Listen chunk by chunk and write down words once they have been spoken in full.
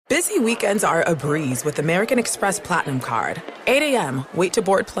Busy weekends are a breeze with American Express Platinum Card. 8 a.m., wait to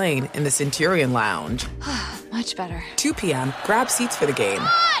board plane in the Centurion Lounge. Much better. 2 p.m., grab seats for the game.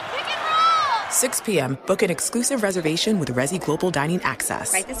 6 p.m., book an exclusive reservation with Resy Global Dining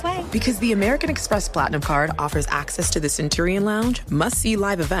Access. Right this way. Because the American Express Platinum Card offers access to the Centurion Lounge, must-see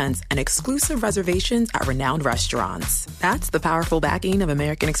live events, and exclusive reservations at renowned restaurants. That's the powerful backing of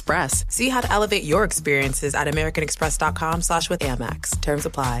American Express. See how to elevate your experiences at americanexpress.com/withAmex. Terms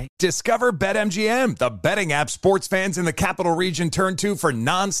apply. Discover BetMGM, the betting app sports fans in the capital region turn to for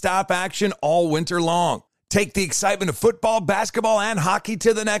nonstop action all winter long. Take the excitement of football, basketball, and hockey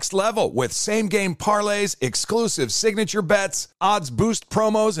to the next level with same-game parlays, exclusive signature bets, odds boost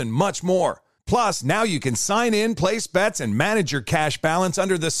promos, and much more. Plus, now you can sign in, place bets, and manage your cash balance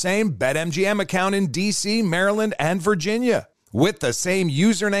under the same BetMGM account in D.C., Maryland, and Virginia. With the same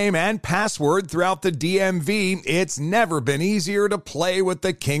username and password throughout the DMV, it's never been easier to play with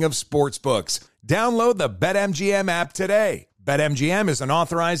the king of sportsbooks. Download the BetMGM app today. BetMGM is an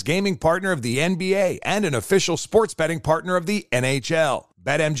authorized gaming partner of the NBA and an official sports betting partner of the NHL.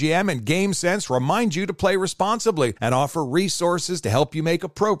 BetMGM and GameSense remind you to play responsibly and offer resources to help you make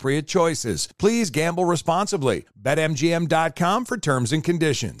appropriate choices. Please gamble responsibly. BetMGM.com for terms and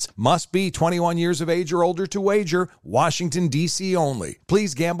conditions. Must be 21 years of age or older to wager. Washington, D.C. only.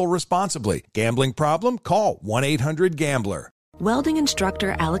 Please gamble responsibly. Gambling problem? Call 1-800-GAMBLER. Welding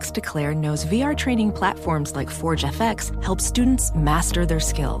instructor Alex DeClaire knows VR training platforms like Forge FX help students master their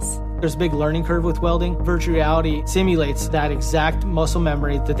skills. There's a big learning curve with welding. Virtual reality simulates that exact muscle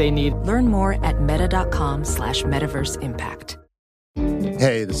memory that they need. Learn more at meta.com/metaverseimpact.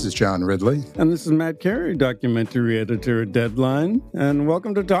 Hey, this is John Ridley. And this is Matt Carey, documentary editor at Deadline. And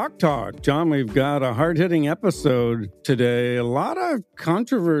welcome to Doc Talk. John, we've got a hard-hitting episode today. A lot of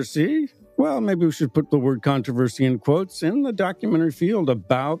controversy. Well, maybe we should put the word controversy in quotes in the documentary field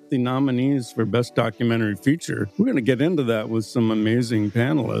about the nominees for Best Documentary Feature. We're going to get into that with some amazing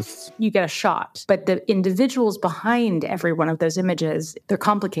panelists. You get a shot, but the individuals behind every one of those images, they're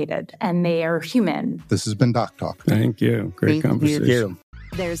complicated and they are human. This has been Doc Talk. Thank you. Great conversation. Thank you.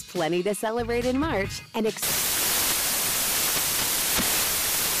 There's plenty to celebrate in March and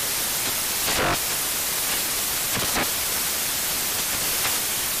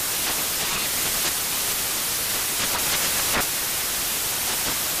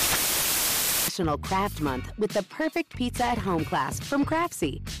Craft Month with the perfect pizza at home class from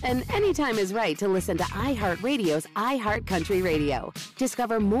Craftsy. And anytime is right to listen to iHeartRadio's iHeartCountry Radio.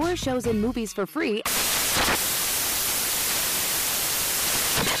 Discover more shows and movies for free.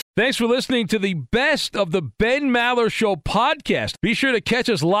 Thanks for listening to the Best of the Ben Maller Show podcast. Be sure to catch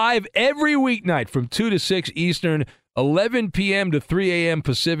us live every weeknight from 2 to 6 Eastern, 11 p.m. to 3 a.m.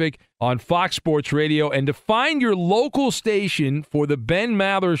 Pacific on Fox Sports Radio. And to find your local station for the Ben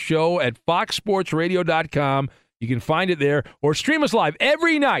Maller Show at foxsportsradio.com, you can find it there, or stream us live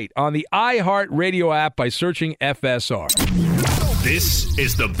every night on the iHeartRadio app by searching FSR. This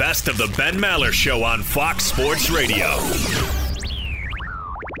is the Best of the Ben Maller Show on Fox Sports Radio.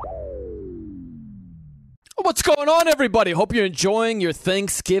 What's going on, everybody? Hope you're enjoying your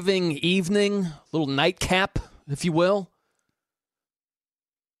Thanksgiving evening, little nightcap, if you will.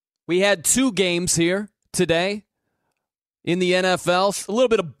 We had 2 games here today in the NFL. A little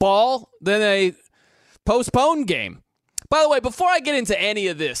bit of ball, then a postponed game. By the way, before I get into any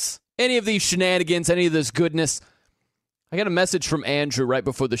of this, any of these shenanigans, any of this goodness, I got a message from Andrew right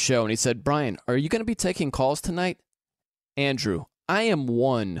before the show, and he said, Brian, are you going to be taking calls tonight? Andrew, I am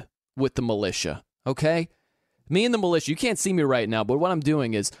one with the militia, okay? Me and the militia, you can't see me right now, but what I'm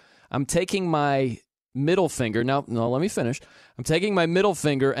doing is I'm taking my middle finger. No, let me finish. I'm taking my middle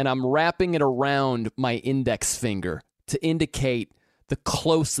finger and I'm wrapping it around my index finger to indicate the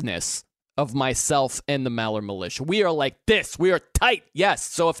closeness of myself and the Maller Militia. We are like this. We are tight. Yes.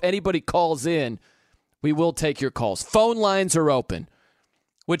 So if anybody calls in, we will take your calls. Phone lines are open,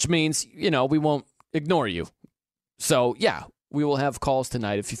 which means, we won't ignore you. So, yeah, we will have calls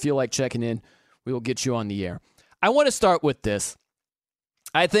tonight. If you feel like checking in, we will get you on the air. I want to start with this.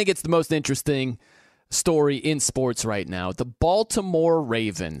 I think it's the most interesting story in sports right now. The Baltimore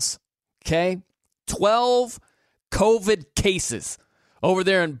Ravens, okay? 12 COVID cases over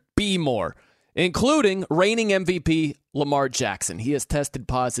there in B-More, including reigning MVP Lamar Jackson. He has tested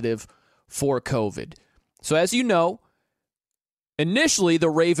positive for COVID. So as you know, initially the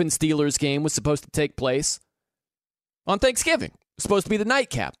Ravens-Steelers game was supposed to take place on Thanksgiving. It was supposed to be the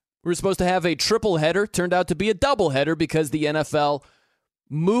nightcap. We were supposed to have a triple header. Turned out to be a double header because the NFL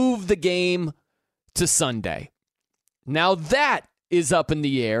moved the game to Sunday. Now that is up in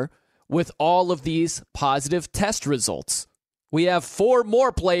the air with all of these positive test results We have 4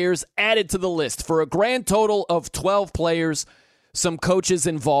 more players added to the list for a grand total of 12 players, some coaches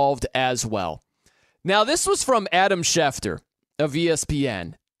involved as well. Now, this was from Adam Schefter of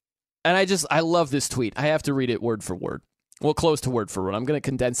ESPN, and I love this tweet. I have to read it word for word. Well, close to word for word. I'm going to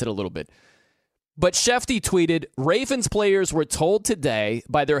condense it a little bit. But Shefty tweeted, Ravens players were told today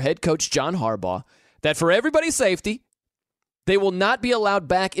by their head coach, John Harbaugh, that for everybody's safety, they will not be allowed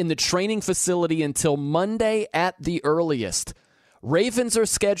back in the training facility until Monday at the earliest. Ravens are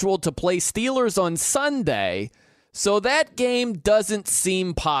scheduled to play Steelers on Sunday, so that game doesn't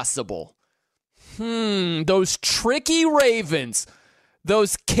seem possible. Those tricky Ravens.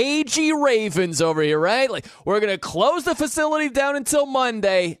 Those cagey Ravens over here, right? Like, we're going to close the facility down until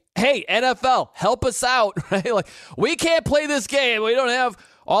Monday. Hey, NFL, help us out, right? Like, we can't play this game. We don't have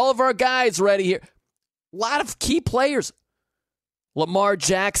all of our guys ready here. A lot of key players. Lamar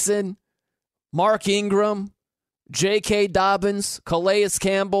Jackson, Mark Ingram, J.K. Dobbins, Calais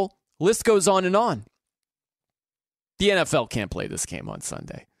Campbell. List goes on and on. The NFL can't play this game on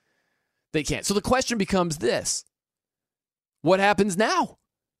Sunday. They can't. So the question becomes this. What happens now?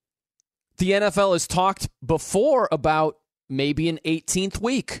 The NFL has talked before about maybe an 18th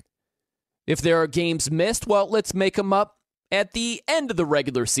week. If there are games missed, well, let's make them up at the end of the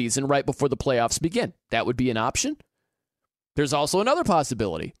regular season, right before the playoffs begin. That would be an option. There's also another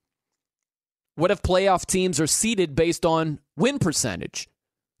possibility. What if playoff teams are seeded based on win percentage?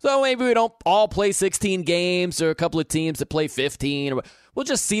 So maybe we don't all play 16 games or a couple of teams that play 15. We'll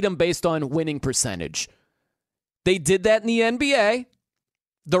just seed them based on winning percentage. They did that in the NBA.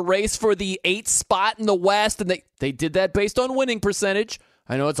 The race for the 8th spot in the West, and they did that based on winning percentage.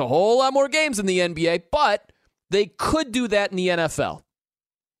 I know it's a whole lot more games in the NBA, but they could do that in the NFL.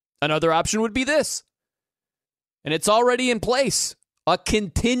 Another option would be this. And it's already in place. A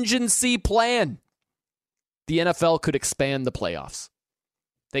contingency plan. The NFL could expand the playoffs.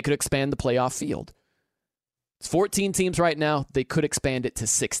 They could expand the playoff field. It's 14 teams right now. They could expand it to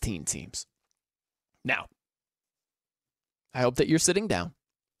 16 teams. Now, I hope that you're sitting down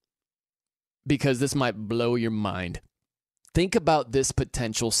because this might blow your mind. Think about this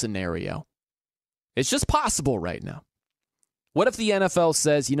potential scenario. It's just possible right now. What if the NFL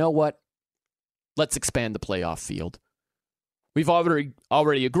says, you know what? Let's expand the playoff field. We've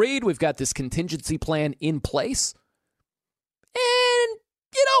already agreed. We've got this contingency plan in place. And,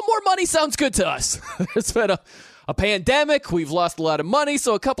 more money sounds good to us. It's been a pandemic. We've lost a lot of money,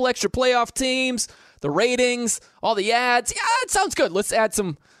 so a couple extra playoff teams, the ratings, all the ads. Yeah, it sounds good. Let's add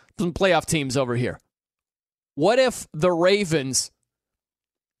some playoff teams over here. What if the Ravens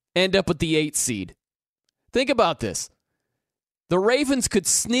end up with the 8th seed? Think about this. The Ravens could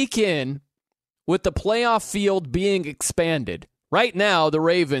sneak in with the playoff field being expanded. Right now, the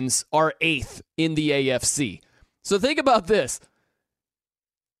Ravens are 8th in the AFC. So think about this.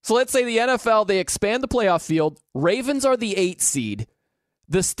 So let's say the NFL, they expand the playoff field. Ravens are the 8th seed.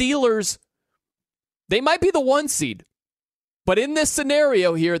 The Steelers, they might be the 1 seed. But in this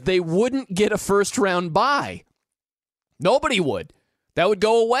scenario here, they wouldn't get a first-round bye. Nobody would. That would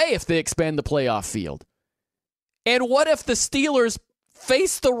go away if they expand the playoff field. And what if the Steelers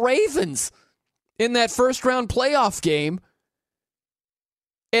face the Ravens in that first-round playoff game?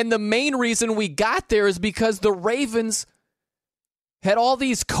 And the main reason we got there is because the Ravens had all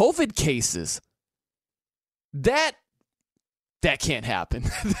these COVID cases. That can't happen.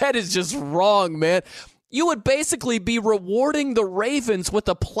 That is just wrong, man. You would basically be rewarding the Ravens with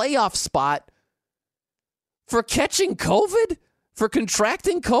a playoff spot for catching COVID, for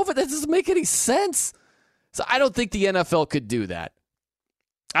contracting COVID. That doesn't make any sense. So I don't think the NFL could do that.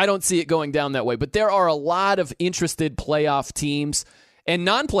 I don't see it going down that way. But there are a lot of interested playoff teams and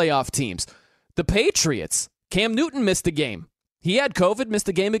non-playoff teams. The Patriots, Cam Newton missed a game. He had COVID, missed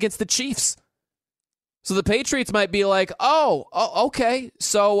a game against the Chiefs. So the Patriots might be like, oh okay,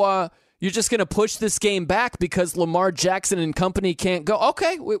 so you're just going to push this game back because Lamar Jackson and company can't go.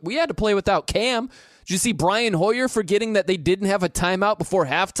 Okay, we had to play without Cam. Did you see Brian Hoyer forgetting that they didn't have a timeout before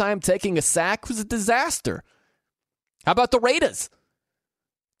halftime, taking a sack? It was a disaster. How about the Raiders?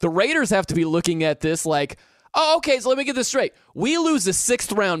 The Raiders have to be looking at this like, oh, okay, so let me get this straight. We lose a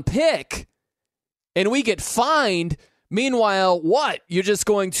 6th-round pick, and we get fined. Meanwhile, what? You're just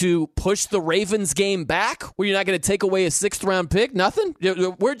going to push the Ravens game back? Where you're not going to take away a 6th-round pick? Nothing?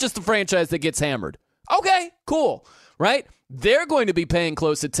 We're just the franchise that gets hammered. Okay, cool, right? They're going to be paying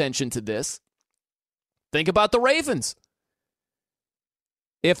close attention to this. Think about the Ravens.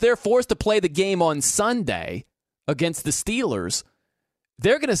 If they're forced to play the game on Sunday against the Steelers,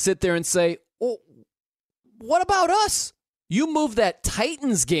 they're going to sit there and say, well, what about us? You move that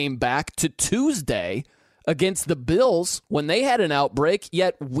Titans game back to Tuesday against the Bills when they had an outbreak,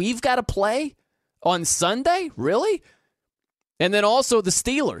 yet we've got to play on Sunday? Really? And then also the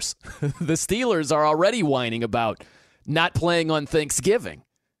Steelers. The Steelers are already whining about not playing on Thanksgiving.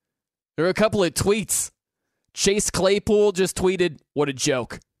 There are a couple of tweets. Chase Claypool just tweeted, "What a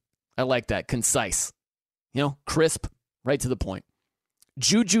joke." I like that. Concise. Crisp, right to the point.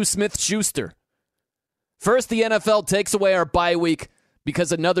 Juju Smith-Schuster. First, the NFL takes away our bye week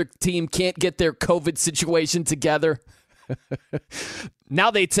because another team can't get their COVID situation together.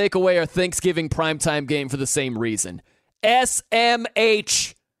 Now they take away our Thanksgiving primetime game for the same reason.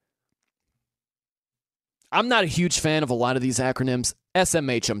 SMH. I'm not a huge fan of a lot of these acronyms.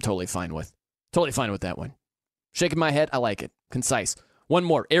 SMH I'm totally fine with. Totally fine with that one. Shaking my head, I like it. Concise. One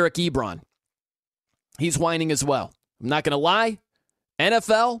more, Eric Ebron. He's whining as well. I'm not going to lie.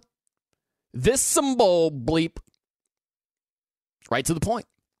 NFL, this some bull bleep. Right to the point.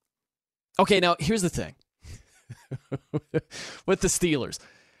 Okay, now here's the thing. With the Steelers.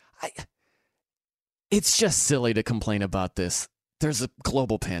 It's just silly to complain about this. There's a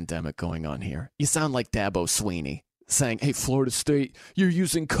global pandemic going on here. You sound like Dabo Sweeney saying, "Hey, Florida State, you're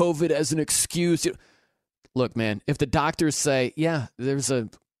using COVID as an excuse." Look, man, if the doctors say, "Yeah, there's a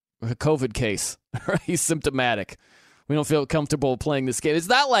COVID case, he's symptomatic. We don't feel comfortable playing this game." It's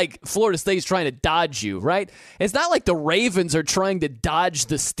not like Florida State's trying to dodge you, right? It's not like the Ravens are trying to dodge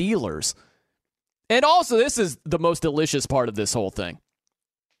the Steelers. And also, this is the most delicious part of this whole thing.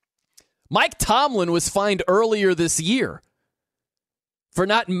 Mike Tomlin was fined earlier this year for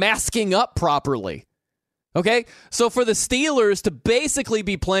not masking up properly. Okay? So for the Steelers to basically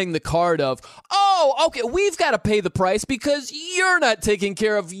be playing the card of, "Oh, okay, we've got to pay the price because you're not taking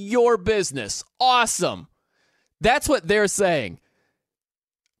care of your business." Awesome. That's what they're saying.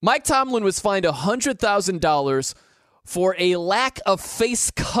 Mike Tomlin was fined $100,000 for a lack of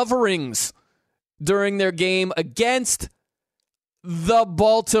face coverings during their game against the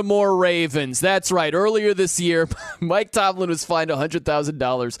Baltimore Ravens. That's right. Earlier this year, Mike Tomlin was fined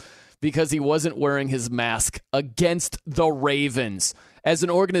 $100,000 because he wasn't wearing his mask against the Ravens. As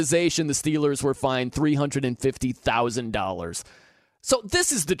an organization, the Steelers were fined $350,000. So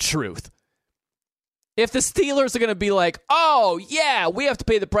this is the truth. If the Steelers are going to be like, "Oh, yeah, we have to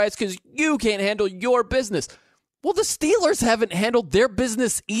pay the price because you can't handle your business." Well, the Steelers haven't handled their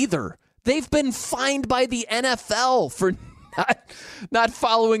business either. They've been fined by the NFL for not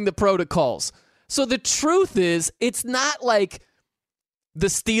following the protocols. So the truth is, it's not like the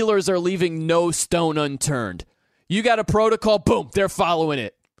Steelers are leaving no stone unturned. You got a protocol, boom, they're following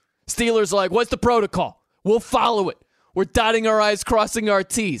it. Steelers are like, "What's the protocol? We'll follow it. We're dotting our I's, crossing our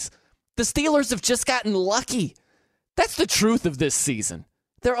T's." The Steelers have just gotten lucky. That's the truth of this season.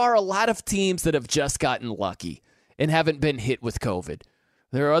 There are a lot of teams that have just gotten lucky and haven't been hit with COVID.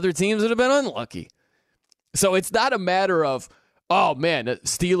 There are other teams that have been unlucky. So it's not a matter of, "Oh, man, the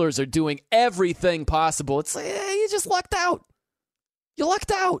Steelers are doing everything possible." It's like, you just lucked out. You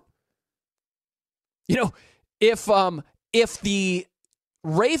lucked out. If the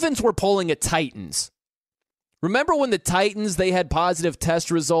Ravens were pulling a Titans, remember when the Titans, they had positive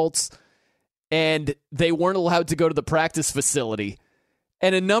test results and they weren't allowed to go to the practice facility,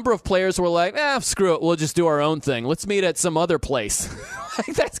 and a number of players were like, "Screw it, we'll just do our own thing. Let's meet at some other place."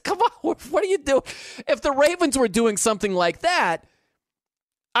 Come on, what do you do? If the Ravens were doing something like that,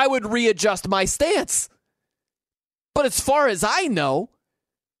 I would readjust my stance. But as far as I know,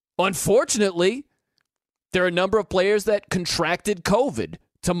 unfortunately, there are a number of players that contracted COVID.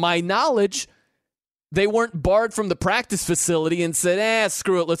 To my knowledge, they weren't barred from the practice facility and said,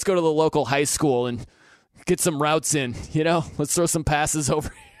 "Screw it, let's go to the local high school and get some routes in. Let's throw some passes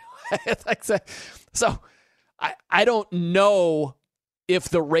over." So I don't know if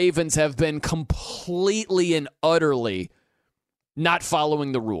the Ravens have been completely and utterly not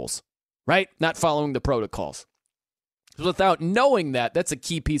following the rules, right? Not following the protocols. Without knowing that, that's a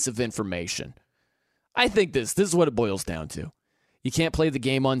key piece of information. I think this is what it boils down to. You can't play the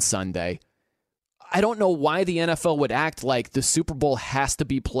game on Sunday. I don't know why the NFL would act like the Super Bowl has to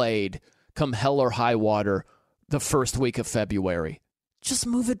be played come hell or high water the first week of February. Just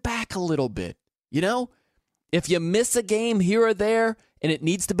move it back a little bit. If you miss a game here or there and it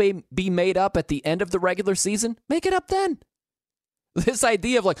needs to be made up at the end of the regular season, make it up then. This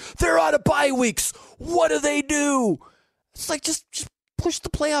idea of like, they're out of bye weeks, what do they do? It's like, just push the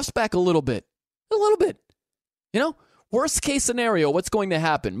playoffs back a little bit. A little bit. Worst case scenario, what's going to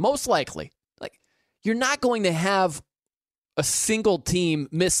happen? Most likely, you're not going to have a single team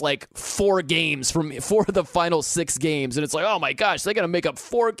miss 4 games for the final 6 games. And it's like, oh my gosh, they're going to make up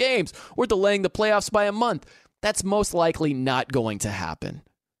 4 games. We're delaying the playoffs by a month. That's most likely not going to happen.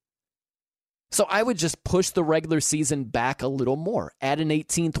 So I would just push the regular season back a little more. Add an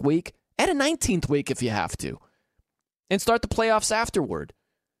 18th week. Add a 19th week if you have to. And start the playoffs afterward.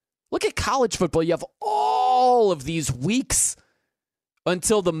 Look at college football. You have all of these weeks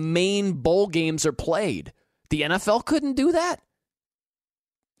until the main bowl games are played. The NFL couldn't do that.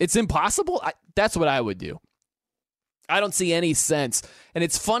 It's impossible. That's what I would do. I don't see any sense. And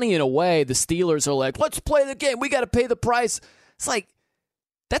it's funny in a way, the Steelers are like, let's play the game. We got to pay the price. It's like,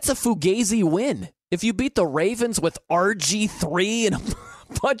 that's a Fugazi win. If you beat the Ravens with RG3 and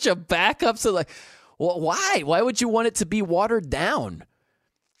a bunch of backups, like, well, why? Why would you want it to be watered down?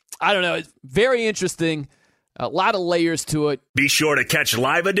 I don't know. It's very interesting. A lot of layers to it. Be sure to catch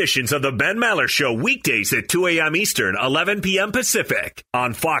live editions of the Ben Maller Show weekdays at 2 a.m. Eastern, 11 p.m. Pacific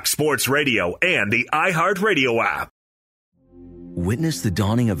on Fox Sports Radio and the iHeartRadio app. Witness the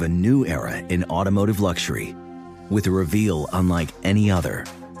dawning of a new era in automotive luxury with a reveal unlike any other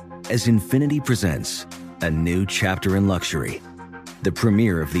as Infiniti presents a new chapter in luxury, the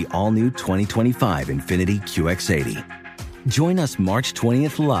premiere of the all-new 2025 Infiniti QX80. Join us March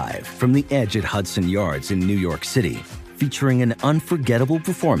 20th live from the Edge at Hudson Yards in New York City, featuring an unforgettable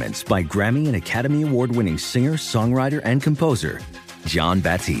performance by Grammy and Academy Award-winning singer, songwriter, and composer, Jon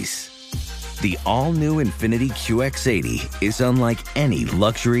Batiste. The all-new Infiniti QX80 is unlike any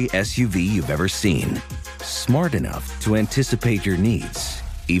luxury SUV you've ever seen. Smart enough to anticipate your needs,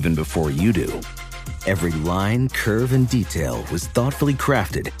 even before you do. Every line, curve, and detail was thoughtfully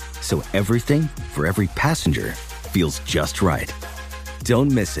crafted, so everything for every passenger feels just right.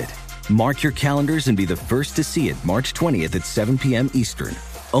 Don't miss it. Mark your calendars and be the first to see it March 20th at 7 p.m. Eastern,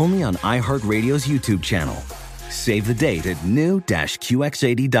 only on iHeartRadio's YouTube channel. Save the date at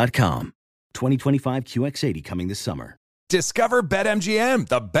new-QX80.com. 2025 QX80 coming this summer. Discover BetMGM,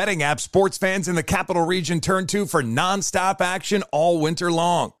 the betting app sports fans in the capital region turn to for nonstop action all winter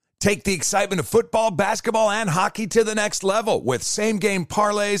long. Take the excitement of football, basketball, and hockey to the next level with same-game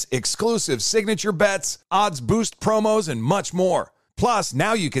parlays, exclusive signature bets, odds boost promos, and much more. Plus,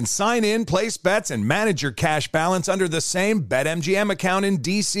 now you can sign in, place bets, and manage your cash balance under the same BetMGM account in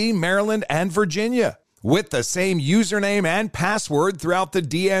D.C., Maryland, and Virginia. With the same username and password throughout the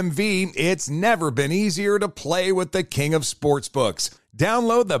DMV, it's never been easier to play with the king of sportsbooks.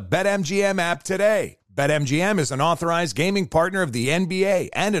 Download the BetMGM app today. BetMGM is an authorized gaming partner of the NBA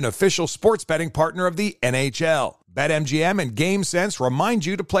and an official sports betting partner of the NHL. BetMGM and GameSense remind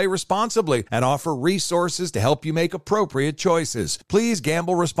you to play responsibly and offer resources to help you make appropriate choices. Please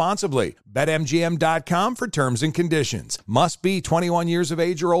gamble responsibly. BetMGM.com for terms and conditions. Must be 21 years of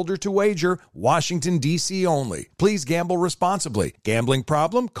age or older to wager. Washington, D.C. only. Please gamble responsibly. Gambling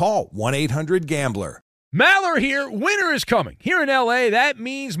problem? Call 1-800-GAMBLER. Maller here. Winter is coming. Here in L.A., that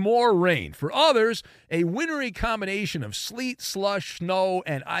means more rain. For others, a wintry combination of sleet, slush, snow,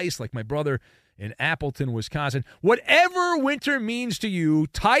 and ice, like my brother in Appleton, Wisconsin. Whatever winter means to you,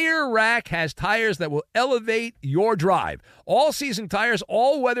 Tire Rack has tires that will elevate your drive. All-season tires,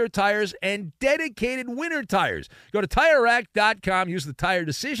 all-weather tires, and dedicated winter tires. Go to TireRack.com, use the Tire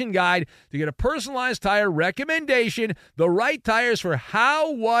Decision Guide to get a personalized tire recommendation, the right tires for how,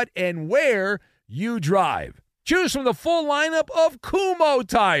 what, and where you drive. Choose from the full lineup of Kumho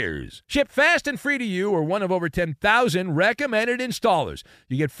tires. Ship fast and free to you or one of over 10,000 recommended installers.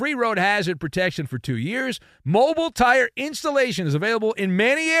 You get free road hazard protection for 2 years. Mobile tire installation is available in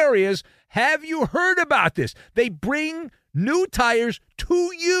many areas. Have you heard about this? They bring new tires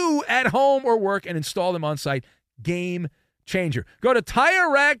to you at home or work and install them on site. Game changer. Go to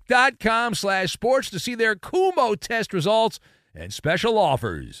TireRack.com/sports to see their Kumho test results and special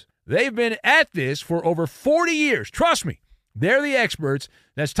offers. They've been at this for over 40 years. Trust me, they're the experts.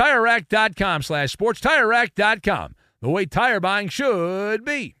 That's TireRack.com/sports. TireRack.com, the way tire buying should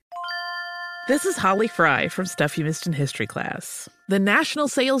be. This is Holly Fry from Stuff You Missed in History class. The national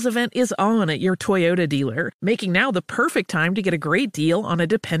sales event is on at your Toyota dealer, making now the perfect time to get a great deal on a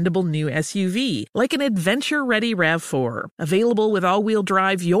dependable new SUV, like an adventure-ready RAV4. Available with all-wheel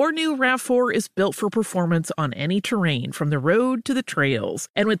drive, your new RAV4 is built for performance on any terrain, from the road to the trails.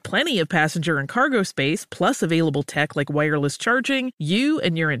 And with plenty of passenger and cargo space, plus available tech like wireless charging, you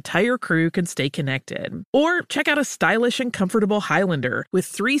and your entire crew can stay connected. Or check out a stylish and comfortable Highlander with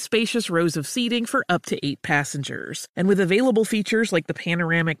 3 spacious rows of seating for up to 8 passengers. And with available features like the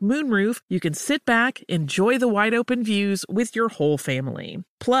panoramic moonroof, you can sit back, enjoy the wide open views with your whole family.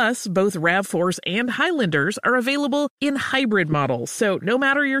 Plus, both RAV4s and Highlanders are available in hybrid models, so no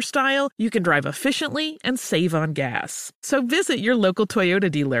matter your style, you can drive efficiently and save on gas. So visit your local Toyota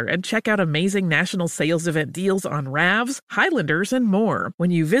dealer and check out amazing national sales event deals on RAVs, Highlanders, and more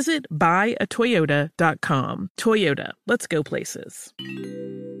when you visit buyatoyota.com. Toyota, let's go places.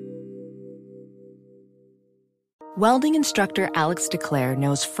 Welding instructor Alex DeClaire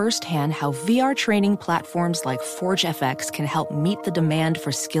knows firsthand how VR training platforms like ForgeFX can help meet the demand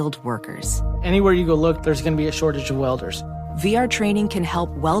for skilled workers. Anywhere you go look, there's going to be a shortage of welders. VR training can help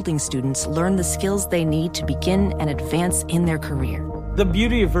welding students learn the skills they need to begin and advance in their career. The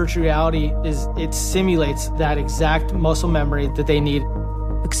beauty of virtual reality is it simulates that exact muscle memory that they need.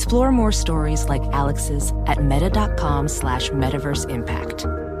 Explore more stories like Alex's at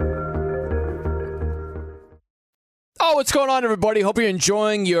meta.com/metaverseimpact. Oh, what's going on, everybody? Hope you're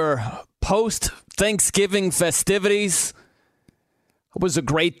enjoying your post-Thanksgiving festivities. Hope it was a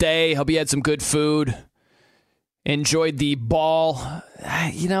great day. Hope you had some good food. Enjoyed the ball.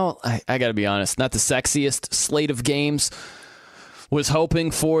 You know, I got to be honest, not the sexiest slate of games. Was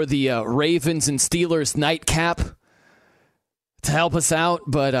hoping for the Ravens and Steelers nightcap to help us out,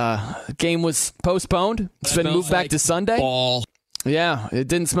 but game was postponed. It's been moved back to Sunday. Ball. Yeah, it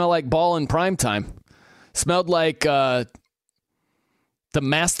didn't smell like ball in prime time. Smelled like The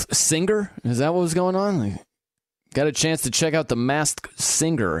Masked Singer. Is that what was going on? Got a chance to check out The Masked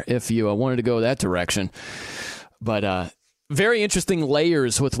Singer if you wanted to go that direction. But very interesting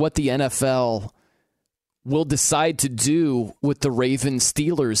layers with what the NFL will decide to do with the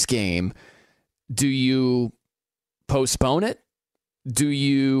Ravens-Steelers game. Do you postpone it? Do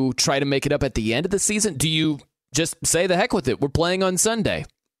you try to make it up at the end of the season? Do you just say the heck with it? We're playing on Sunday.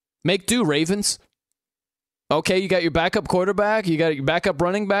 Make do, Ravens. Okay, you got your backup quarterback. You got your backup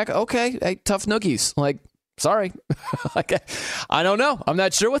running back. Okay, hey, tough noogies. Like, sorry. I don't know. I'm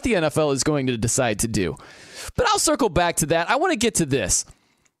not sure what the NFL is going to decide to do. But I'll circle back to that. I want to get to this.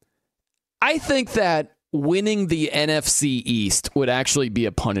 I think that winning the NFC East would actually be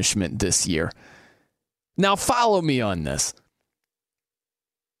a punishment this year. Now, follow me on this.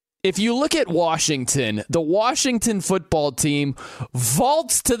 If you look at Washington, the Washington football team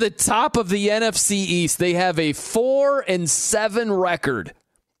vaults to the top of the NFC East. They have a 4-7 record.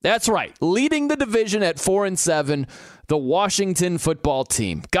 That's right. Leading the division at 4-7, the Washington football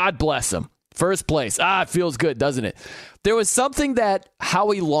team. God bless them. First place. It feels good, doesn't it? There was something that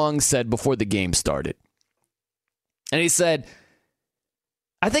Howie Long said before the game started. And he said,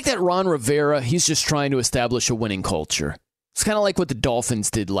 I think that Ron Rivera, he's just trying to establish a winning culture. It's kind of like what the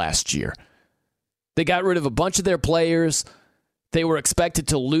Dolphins did last year. They got rid of a bunch of their players. They were expected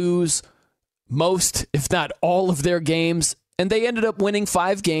to lose most, if not all, of their games. And they ended up winning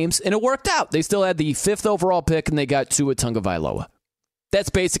 5 games, and it worked out. They still had the 5th overall pick, and they got Tua Tagovailoa. That's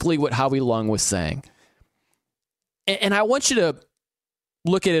basically what Howie Long was saying. And I want you to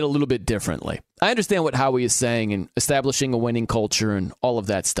look at it a little bit differently. I understand what Howie is saying and establishing a winning culture and all of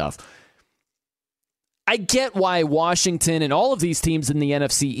that stuff. I get why Washington and all of these teams in the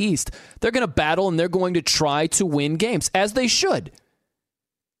NFC East, they're going to battle and they're going to try to win games, as they should.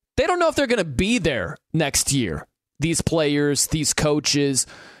 They don't know if they're going to be there next year, these players, these coaches.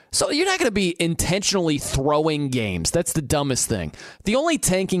 So you're not going to be intentionally throwing games. That's the dumbest thing. The only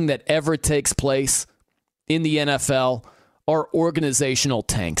tanking that ever takes place in the NFL are organizational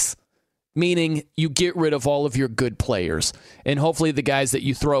tanks, meaning you get rid of all of your good players, and hopefully the guys that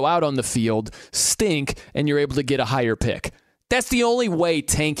you throw out on the field stink and you're able to get a higher pick. That's the only way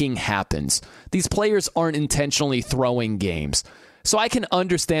tanking happens. These players aren't intentionally throwing games. So I can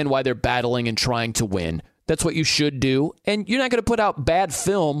understand why they're battling and trying to win. That's what you should do, and you're not going to put out bad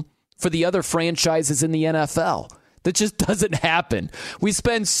film for the other franchises in the NFL. That just doesn't happen. We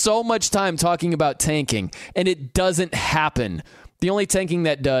spend so much time talking about tanking, and it doesn't happen. The only tanking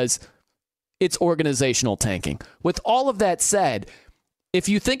that does, it's organizational tanking. With all of that said, if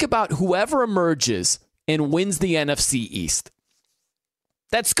you think about whoever emerges and wins the NFC East,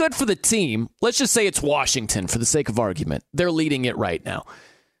 that's good for the team. Let's just say it's Washington for the sake of argument. They're leading it right now.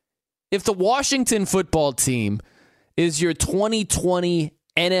 If the Washington football team is your 2020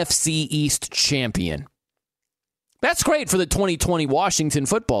 NFC East champion, that's great for the 2020 Washington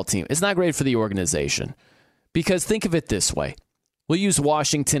football team. It's not great for the organization. Because think of it this way. We'll use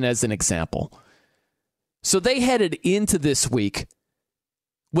Washington as an example. So they headed into this week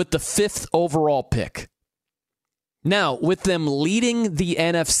with the 5th overall pick. Now, with them leading the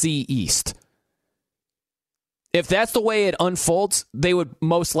NFC East, if that's the way it unfolds, they would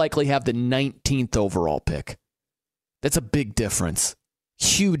most likely have the 19th overall pick. That's a big difference.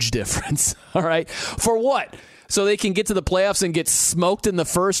 Huge difference. All right. For what? So they can get to the playoffs and get smoked in the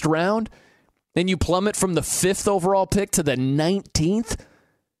first round? Then you plummet from the 5th overall pick to the 19th?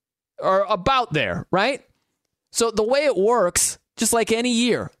 Or about there, right? So the way it works, just like any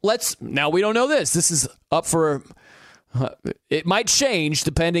year, now we don't know this. This is up for, it might change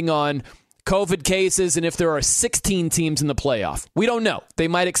depending on COVID cases and if there are 16 teams in the playoff. We don't know. They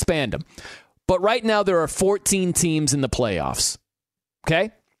might expand them. But right now there are 14 teams in the playoffs.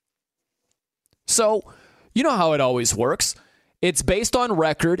 Okay? So, you know how it always works. It's based on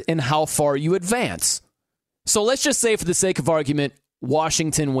record and how far you advance. So let's just say, for the sake of argument,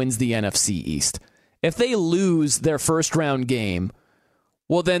 Washington wins the NFC East. If they lose their first round game,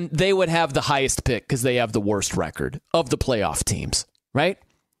 well, then they would have the highest pick because they have the worst record of the playoff teams, right?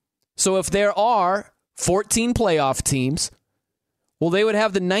 So if there are 14 playoff teams, well, they would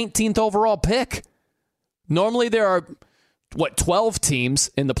have the 19th overall pick. Normally there are, 12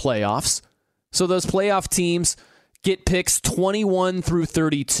 teams in the playoffs. So those playoff teams get picks 21 through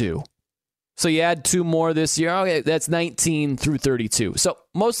 32. So you add 2 more this year. Okay, that's 19 through 32. So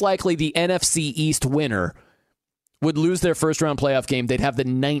most likely the NFC East winner would lose their first round playoff game. They'd have the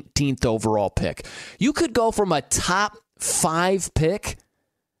 19th overall pick. You could go from a top 5 pick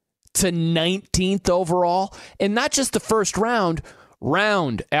to 19th overall, and not just the first round,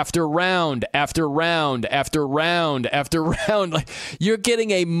 round after round after round after round after round. Like, you're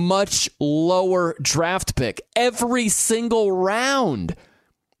getting a much lower draft pick every single round.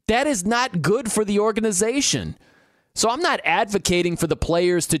 That is not good for the organization. So I'm not advocating for the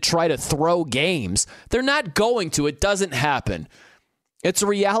players to try to throw games. They're not going to. It doesn't happen. It's a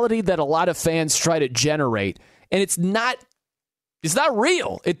reality that a lot of fans try to generate, and it's not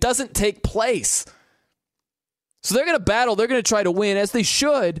real. It doesn't take place. So they're going to battle. They're going to try to win, as they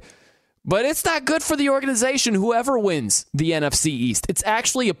should, but it's not good for the organization, whoever wins the NFC East. It's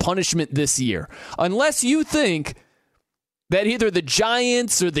actually a punishment this year. Unless you think that either the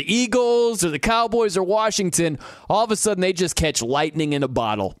Giants or the Eagles or the Cowboys or Washington, all of a sudden they just catch lightning in a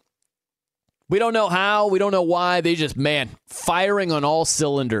bottle. We don't know how. We don't know why. They just, firing on all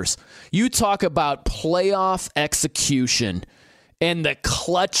cylinders. You talk about playoff execution and the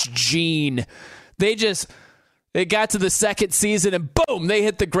clutch gene. They got to the second season and boom, they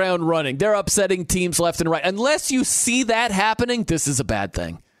hit the ground running. They're upsetting teams left and right. Unless you see that happening, this is a bad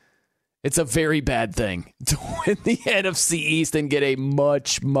thing. It's a very bad thing to win the NFC East and get a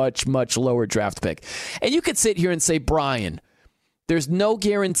much, much, much lower draft pick. And you could sit here and say, Brian, there's no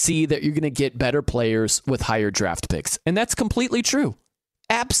guarantee that you're going to get better players with higher draft picks. And that's completely true.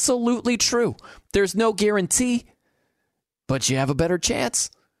 Absolutely true. There's no guarantee, but you have a better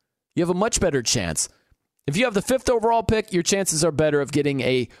chance. You have a much better chance. If you have the 5th overall pick, your chances are better of getting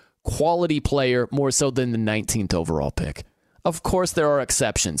a quality player more so than the 19th overall pick. Of course, there are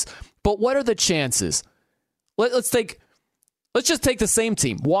exceptions. But what are the chances? Let's just take the same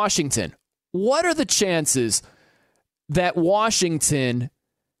team, Washington. What are the chances that Washington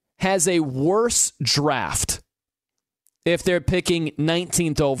has a worse draft if they're picking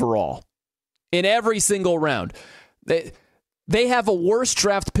 19th overall in every single round? They have a worse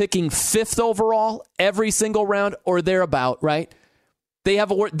draft picking 5th overall every single round or thereabout, right? They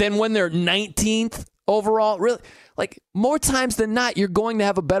have than when they're 19th overall. Really, like, more times than not, you're going to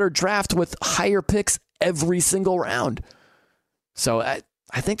have a better draft with higher picks every single round. So I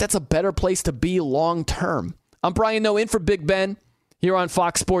think that's a better place to be long term. I'm Brian Noe, in for Big Ben here on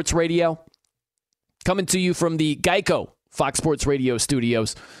Fox Sports Radio. Coming to you from the Geico Fox Sports Radio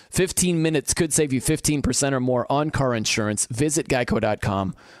studios. 15 minutes could save you 15% or more on car insurance. Visit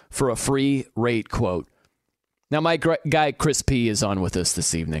geico.com for a free rate quote. Now, my guy Chris P is on with us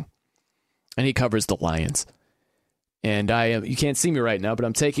this evening, and he covers the Lions. And you can't see me right now, but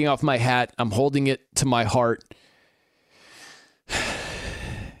I'm taking off my hat. I'm holding it to my heart.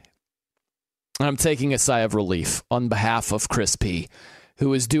 I'm taking a sigh of relief on behalf of Chris P,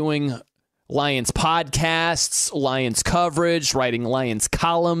 who is doing Lions podcasts, Lions coverage, writing Lions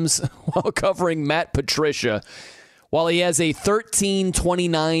columns while covering Matt Patricia, while he has a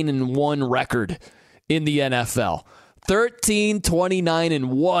 13-29-1 record in the NFL.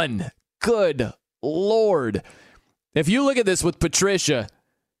 13-29-1. Good Lord. If you look at this with Patricia,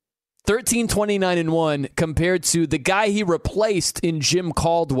 13-29-1 compared to the guy he replaced in Jim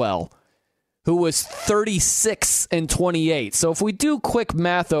Caldwell, who was 36-28. So if we do quick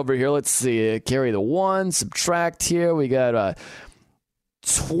math over here, let's see, carry the 1, subtract here. We got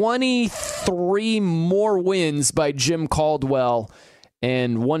 23 more wins by Jim Caldwell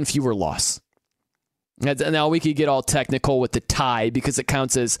and 1 fewer loss. Now we could get all technical with the tie because it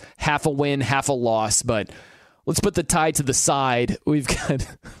counts as half a win, half a loss, but let's put the tie to the side. We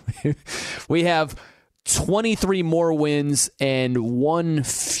have 23 more wins and 1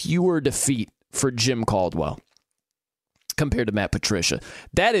 fewer defeat for Jim Caldwell compared to Matt Patricia.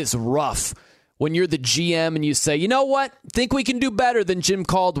 That is rough when you're the GM and you say, you know what? Think we can do better than Jim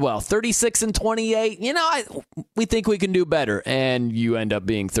Caldwell. 36-28. We think we can do better. And you end up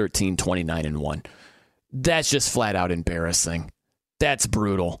being 13-29-1. That's just flat out embarrassing. That's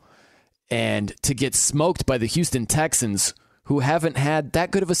brutal. and to get smoked by the Houston Texans, who haven't had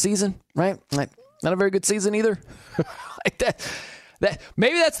that good of a season, right? Like, not a very good season either. Like that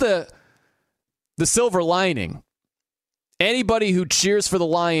maybe that's the silver lining. Anybody who cheers for the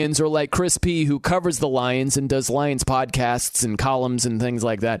Lions, or like Chris P., who covers the Lions and does Lions podcasts and columns and things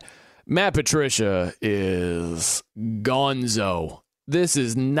like that, Matt Patricia is gonzo. This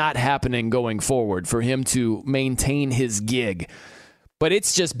is not happening going forward for him to maintain his gig. But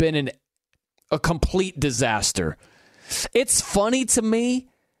it's just been a complete disaster. It's funny to me.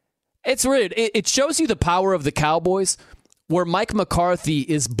 It's weird. It shows you the power of the Cowboys, where Mike McCarthy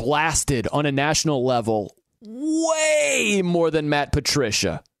is blasted on a national level way more than Matt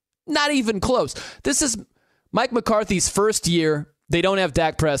Patricia. Not even close. This is Mike McCarthy's first year. They don't have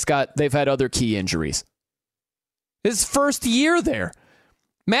Dak Prescott. They've had other key injuries. His first year there.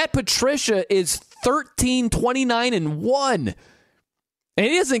 Matt Patricia is 13-29-1. And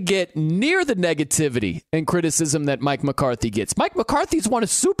he doesn't get near the negativity and criticism that Mike McCarthy gets. Mike McCarthy's won a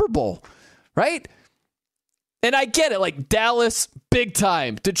Super Bowl, right? And I get it, like Dallas, big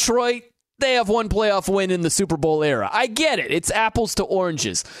time. Detroit, they have one playoff win in the Super Bowl era. I get it. It's apples to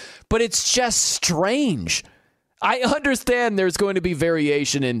oranges. But it's just strange. I understand there's going to be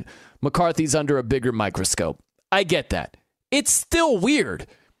variation and McCarthy's under a bigger microscope. I get that. It's still weird.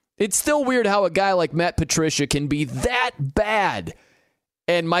 It's still weird how a guy like Matt Patricia can be that bad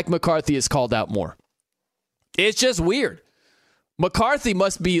and Mike McCarthy is called out more. It's just weird. McCarthy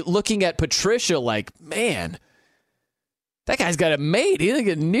must be looking at Patricia like, man, that guy's got it made. He doesn't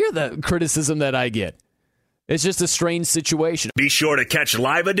get near the criticism that I get. It's just a strange situation. Be sure to catch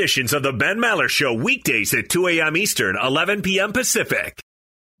live editions of the Ben Maller Show weekdays at 2 a.m. Eastern, 11 p.m. Pacific.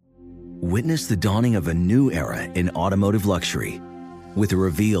 Witness the dawning of a new era in automotive luxury with a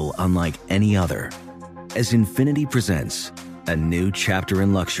reveal unlike any other as Infiniti presents a new chapter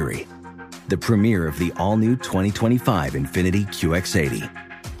in luxury, the premiere of the all-new 2025 Infiniti QX80.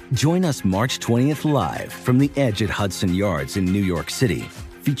 Join us March 20th live from the Edge at Hudson Yards in New York City,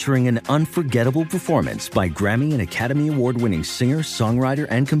 featuring an unforgettable performance by Grammy and Academy Award-winning singer, songwriter,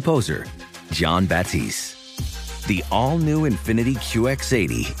 and composer, Jon Batiste. The all-new Infiniti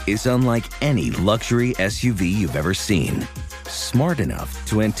QX80 is unlike any luxury SUV you've ever seen. Smart enough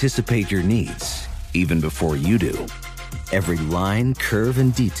to anticipate your needs, even before you do. Every line, curve,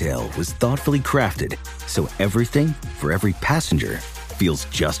 and detail was thoughtfully crafted, so everything for every passenger feels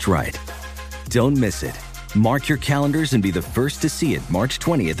just right. Don't miss it. Mark your calendars and be the first to see it March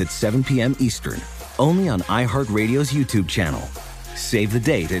 20th at 7 p.m. Eastern, only on iHeartRadio's YouTube channel. Save the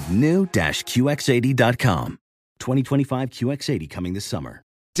date at new-QX80.com. 2025 QX80 coming this summer.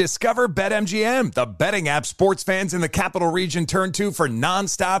 Discover BetMGM, the betting app sports fans in the capital region turn to for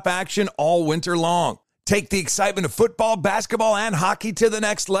nonstop action all winter long. Take the excitement of football, basketball, and hockey to the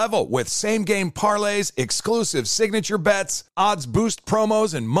next level with same-game parlays, exclusive signature bets, odds boost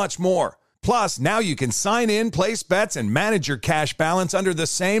promos, and much more. Plus, now you can sign in, place bets, and manage your cash balance under the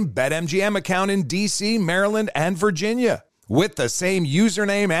same BetMGM account in D.C., Maryland, and Virginia. With the same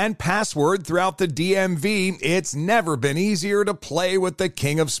username and password throughout the DMV, it's never been easier to play with the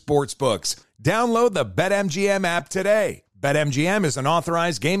king of sportsbooks. Download the BetMGM app today. BetMGM is an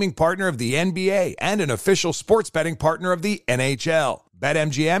authorized gaming partner of the NBA and an official sports betting partner of the NHL.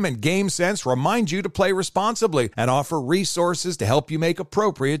 BetMGM and GameSense remind you to play responsibly and offer resources to help you make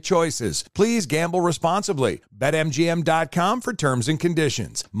appropriate choices. Please gamble responsibly. BetMGM.com for terms and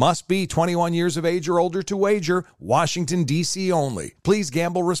conditions. Must be 21 years of age or older to wager. Washington, D.C. only. Please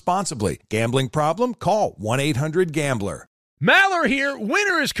gamble responsibly. Gambling problem? Call 1-800-GAMBLER. Maller here.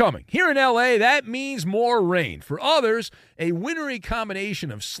 Winter is coming. Here in L.A., that means more rain. For others, a wintry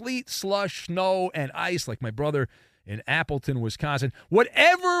combination of sleet, slush, snow, and ice, like my brother in Appleton, Wisconsin.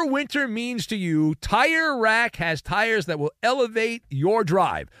 Whatever winter means to you, Tire Rack has tires that will elevate your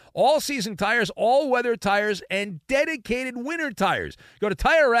drive. All-season tires, all-weather tires, and dedicated winter tires. Go to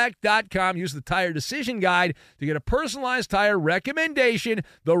TireRack.com. Use the Tire Decision Guide to get a personalized tire recommendation,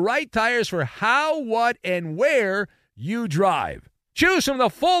 the right tires for how, what, and where you drive. Choose from the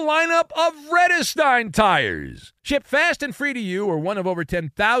full lineup of Vredestein tires. Ship fast and free to you or one of over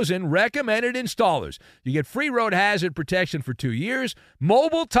 10,000 recommended installers. You get free road hazard protection for 2 years.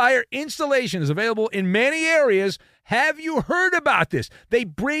 Mobile tire installation is available in many areas. Have you heard about this? They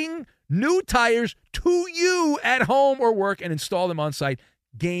bring new tires to you at home or work and install them on site.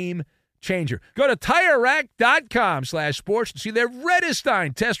 Game changer. Go to TireRack.com/sports to see their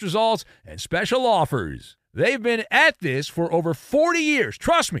Vredestein test results and special offers. They've been at this for over 40 years.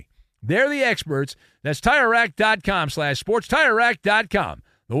 Trust me, they're the experts. That's TireRack.com/sports. TireRack.com,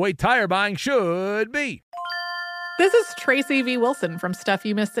 the way tire buying should be. This is Tracy V. Wilson from Stuff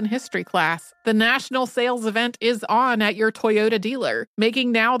You Missed in History Class. The national sales event is on at your Toyota dealer,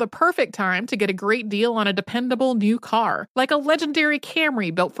 making now the perfect time to get a great deal on a dependable new car. Like a legendary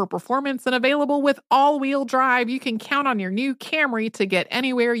Camry built for performance and available with all-wheel drive, you can count on your new Camry to get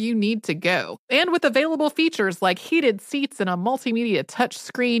anywhere you need to go. And with available features like heated seats and a multimedia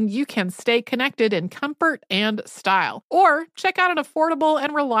touchscreen, you can stay connected in comfort and style. Or check out an affordable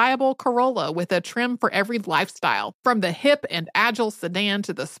and reliable Corolla with a trim for every lifestyle. From the hip and agile sedan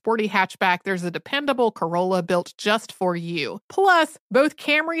to the sporty hatchback, there's a dependable Corolla built just for you. Plus, both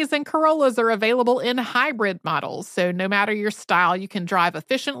Camrys and Corollas are available in hybrid models, so no matter your style, you can drive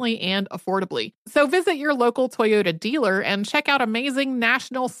efficiently and affordably. So visit your local Toyota dealer and check out amazing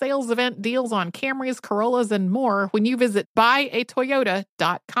national sales event deals on Camrys, Corollas, and more when you visit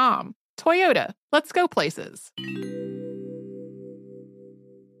buyatoyota.com. Toyota, let's go places.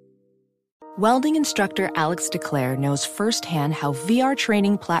 Welding instructor Alex DeClaire knows firsthand how VR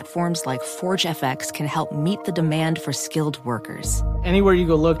training platforms like ForgeFX can help meet the demand for skilled workers. Anywhere you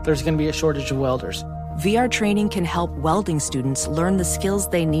go look, there's going to be a shortage of welders. VR training can help welding students learn the skills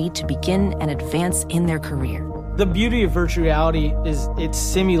they need to begin and advance in their career. The beauty of virtual reality is it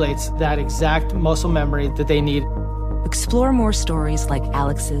simulates that exact muscle memory that they need. Explore more stories like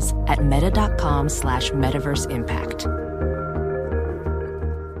Alex's at meta.com/metaverseimpact.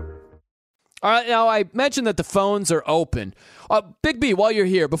 All right, now I mentioned that the phones are open. Big B, while you're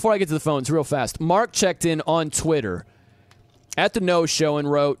here, before I get to the phones real fast, Mark checked in on Twitter at the No Show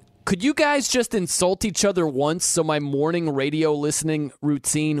and wrote, could you guys just insult each other once so my morning radio listening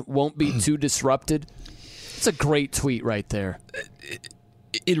routine won't be too disrupted? It's a great tweet right there.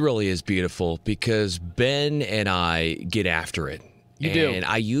 It really is beautiful because Ben and I get after it. You do. And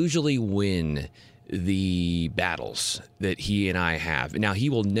I usually win the battles that he and I have. Now, he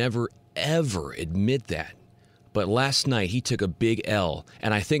will never ever admit that. But last night, he took a big L,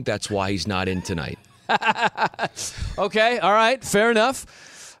 and I think that's why he's not in tonight. Okay, all right, fair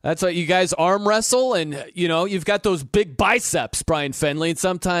enough. That's what you guys arm wrestle, and, you know, you've got those big biceps, Brian Fenley, and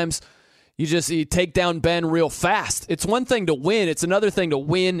sometimes you take down Ben real fast. It's one thing to win. It's another thing to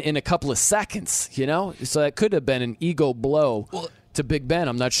win in a couple of seconds, you know? So that could have been an ego blow to Big Ben.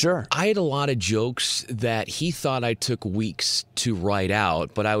 I'm not sure. I had a lot of jokes that he thought I took weeks to write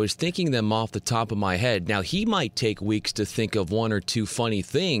out, but I was thinking them off the top of my head. Now, he might take weeks to think of one or two funny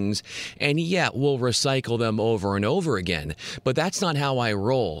things, and we'll recycle them over and over again. But that's not how I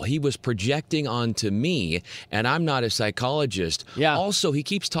roll. He was projecting onto me, and I'm not a psychologist. Yeah. Also, he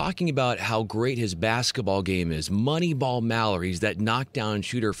keeps talking about how great his basketball game is. Moneyball Mallory's that knockdown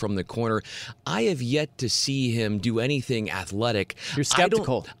shooter from the corner. I have yet to see him do anything athletic. You're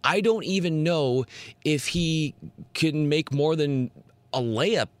skeptical. I don't even know if he can make more than a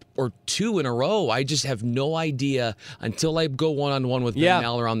layup or two in a row. I just have no idea until I go one-on-one with Ben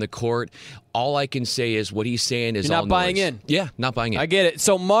Maller on the court. All I can say is what he's saying is You're not all buying noise. in. Yeah, not buying in. I get it.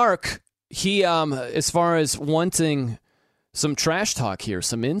 So Mark, he as far as wanting some trash talk here,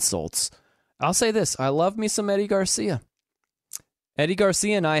 some insults, I'll say this. I love me some Eddie Garcia. Eddie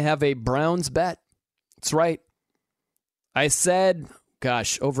Garcia and I have a Browns bet. That's right. I said,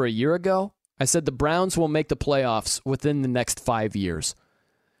 over a year ago, I said the Browns will make the playoffs within the next 5 years.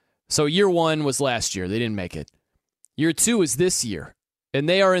 So year one was last year. They didn't make it. Year two is this year. And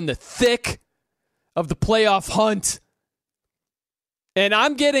they are in the thick of the playoff hunt. And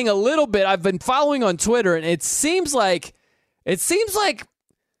I'm getting a little bit, I've been following on Twitter, and it seems like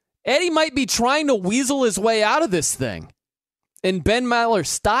Eddie might be trying to weasel his way out of this thing in Ben Maller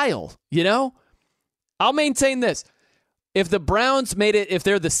style, you know? I'll maintain this. If the Browns made it, if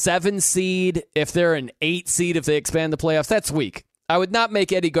they're the 7 seed, if they're an 8 seed, if they expand the playoffs, that's weak. I would not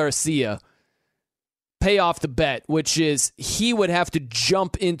make Eddie Garcia pay off the bet, which is he would have to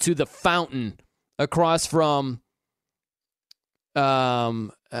jump into the fountain across from,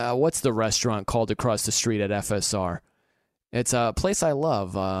 what's the restaurant called across the street at FSR? It's a place I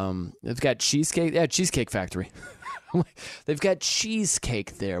love. They've got cheesecake. Yeah, Cheesecake Factory. They've got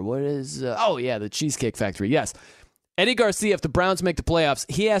cheesecake there. What is... the Cheesecake Factory. Yes. Eddie Garcia, if the Browns make the playoffs,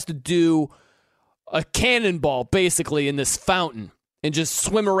 he has to do a cannonball, basically, in this fountain and just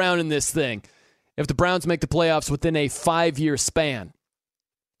swim around in this thing if the Browns make the playoffs within a 5-year span.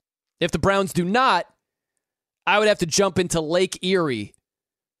 If the Browns do not, I would have to jump into Lake Erie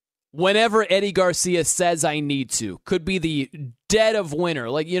whenever Eddie Garcia says I need to. Could be the dead of winter.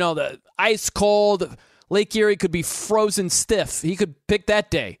 Like, you know, the ice cold. Lake Erie could be frozen stiff. He could pick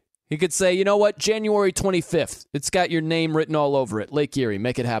that day. He could say, you know what, January 25th. It's got your name written all over it. Lake Erie,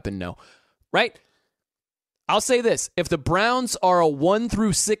 make it happen now. Right? I'll say this. If the Browns are a 1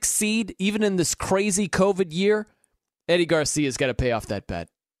 through 6 seed, even in this crazy COVID year, Eddie Garcia's got to pay off that bet.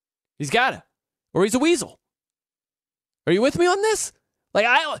 He's got to, or he's a weasel. Are you with me on this? Like,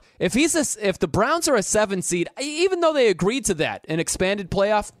 if the Browns are a 7 seed, even though they agreed to that, an expanded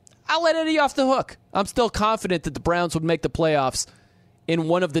playoff, I'll let Eddie off the hook. I'm still confident that the Browns would make the playoffs in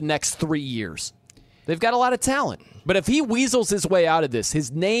one of the next 3 years. They've got a lot of talent. But if he weasels his way out of this,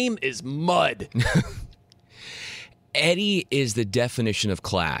 his name is mud. Eddie is the definition of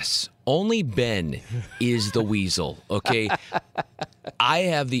class. Only Ben is the weasel, okay? I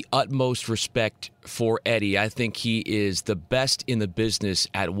have the utmost respect for Eddie. I think he is the best in the business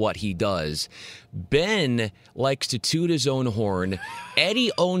at what he does. Ben likes to toot his own horn.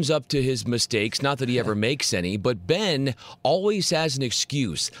 Eddie owns up to his mistakes, not that he ever makes any, but Ben always has an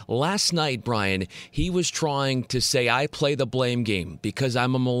excuse. Last night, Brian, he was trying to say, I play the blame game because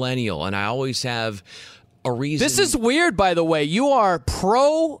I'm a millennial and I always have a reason. This is weird, by the way. You are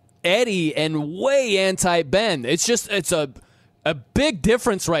pro Eddie and way anti Ben. It's a big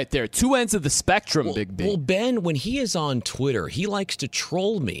difference right there. Two ends of the spectrum, Big B. Well, Ben, when he is on Twitter, he likes to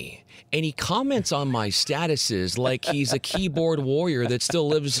troll me. And he comments on my statuses like he's a keyboard warrior that still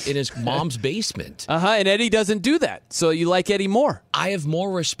lives in his mom's basement. And Eddie doesn't do that. So you like Eddie more. I have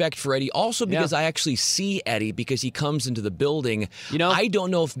more respect for Eddie. Also because I actually see Eddie because he comes into the building. I don't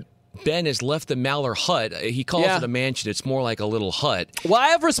know if Ben has left the Maller hut. He calls it a mansion. It's more like a little hut. Well, I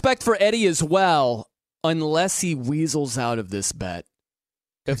have respect for Eddie as well, unless he weasels out of this bet.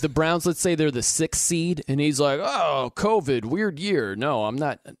 If the Browns, let's say they're the 6th seed, and he's like, oh, COVID, weird year. No, I'm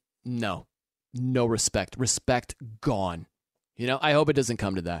not. No respect. Respect gone. I hope it doesn't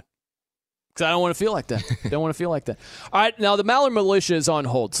come to that. Because I don't want to feel like that. All right, now the Maller Militia is on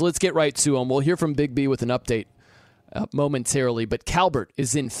hold, so let's get right to him. We'll hear from Big B with an update momentarily, but Calbert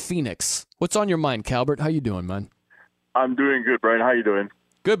is in Phoenix. What's on your mind, Calbert? How you doing, man? I'm doing good, Brian. How you doing?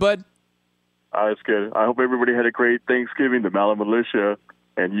 Good, bud. That's good. I hope everybody had a great Thanksgiving. The Maller Militia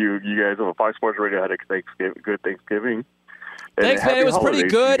and you guys on Fox Sports Radio had a good Thanksgiving. And thanks, man. It was pretty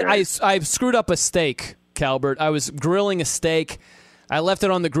good. I screwed up a steak, Calbert. I was grilling a steak. I left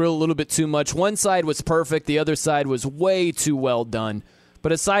it on the grill a little bit too much. One side was perfect. The other side was way too well done.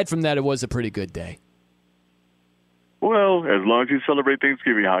 But aside from that, it was a pretty good day. Well, as long as you celebrate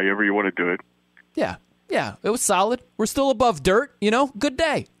Thanksgiving, however you want to do it. Yeah, it was solid. We're still above dirt, good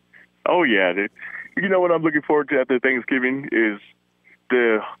day. Oh, yeah. You know what I'm looking forward to after Thanksgiving is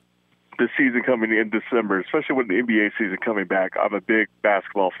the season coming in December, especially with the NBA season coming back. I'm a big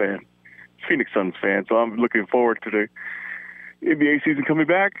basketball fan, Phoenix Suns fan, so I'm looking forward to the NBA season coming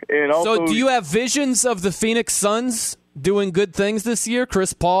back. And also, so do you have visions of the Phoenix Suns doing good things this year?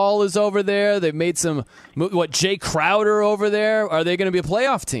 Chris Paul is over there. They've made Jay Crowder over there. Are they going to be a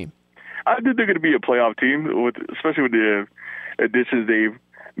playoff team? I think they're going to be a playoff team, especially with the additions they've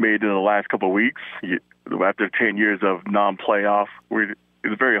made in the last couple of weeks. After 10 years of non-playoff,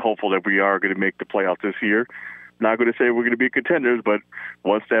 it's very hopeful that we are going to make the playoffs this year. Not going to say we're going to be contenders, but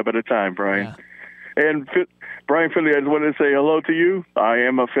one step at a time, Brian. Yeah. And Brian Finley, I just wanted to say hello to you. I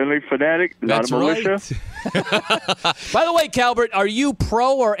am a Finley fanatic, not a militia. Right. By the way, Calbert, are you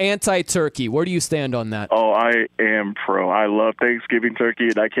pro or anti-turkey? Where do you stand on that? Oh, I am pro. I love Thanksgiving turkey,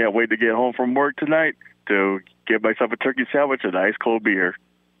 and I can't wait to get home from work tonight to get myself a turkey sandwich and ice cold beer.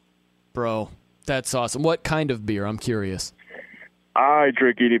 Bro, that's awesome. What kind of beer? I'm curious. I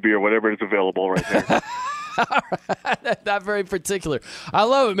drink any beer, whatever is available right there. Not very particular. I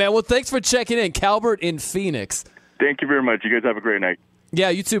love it, man. Well, thanks for checking in. Calbert in Phoenix. Thank you very much. You guys have a great night. Yeah,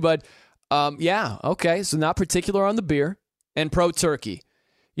 you too, bud. Yeah, okay. So not particular on the beer and pro-turkey.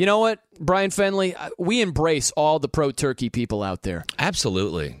 You know what, Brian Finley? We embrace all the pro-turkey people out there.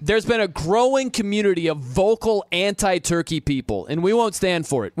 Absolutely. There's been a growing community of vocal anti-turkey people, and we won't stand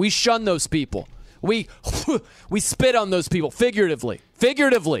for it. We shun those people. We spit on those people figuratively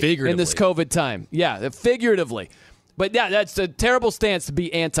in this COVID time. Yeah, figuratively. But yeah, that's a terrible stance to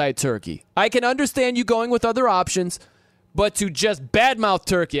be anti-turkey. I can understand you going with other options, but to just badmouth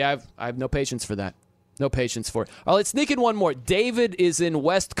turkey, I have no patience for that. No patience for it. All right, let's sneak in one more. David is in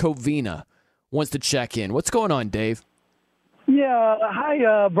West Covina, wants to check in. What's going on, Dave? Yeah,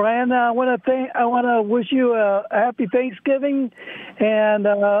 hi, Brian. I want to wish you a happy Thanksgiving, and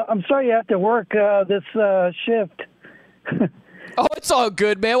I'm sorry you have to work this shift. Oh, it's all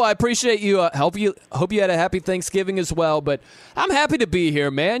good, man. Well, I appreciate you. Hope you had a happy Thanksgiving as well. But I'm happy to be here,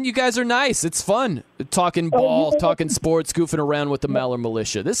 man. You guys are nice. It's fun talking ball, talking sports, goofing around with the Maller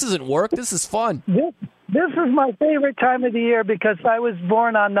Militia. This isn't work. This is fun. This is my favorite time of the year because I was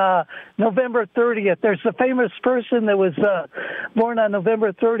born on November 30th. There's a famous person that was born on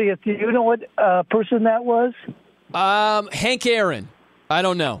November 30th. Do you know what person that was? Hank Aaron. I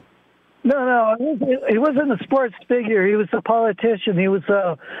don't know. No, he wasn't a sports figure. He was a politician. He was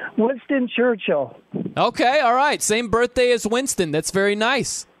Winston Churchill. Okay, all right. Same birthday as Winston. That's very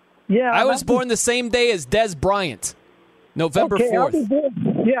nice. Yeah. I was born the same day as Des Bryant, November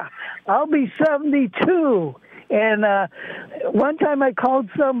 4th. I'll be 72. And one time I called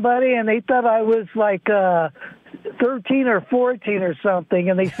somebody, and they thought I was like 13 or 14 or something.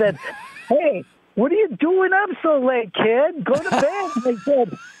 And they said, "Hey, what are you doing up so late, kid? Go to bed." And I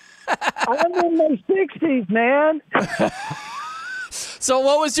said, "I'm in my 60s, man." So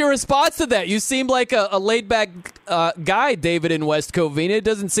what was your response to that? You seemed like a laid-back guy, David, in West Covina. It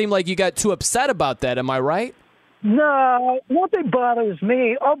doesn't seem like you got too upset about that. Am I right? No, nothing bothers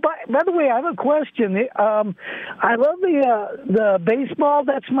me. Oh, by the way, I have a question. I love the baseball.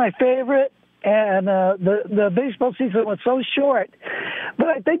 That's my favorite. And the baseball season was so short. But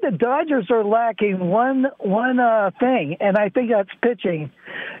I think the Dodgers are lacking one thing, and I think that's pitching.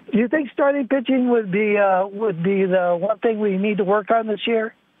 Do you think starting pitching would be the one thing we need to work on this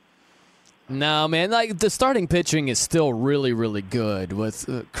year? No, man. Like the starting pitching is still really, really good with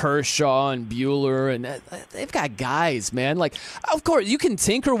Kershaw and Buehler, and they've got guys, man. Like, of course, you can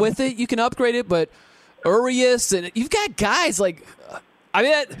tinker with it, you can upgrade it, but Urias, and you've got guys like, I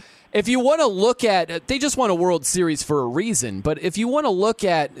mean. If you want to look at, they just won a World Series for a reason, but if you want to look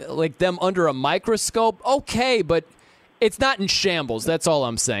at like them under a microscope, okay, but it's not in shambles. That's all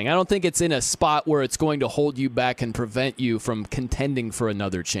I'm saying. I don't think it's in a spot where it's going to hold you back and prevent you from contending for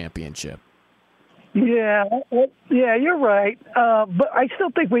another championship. Yeah, you're right. But I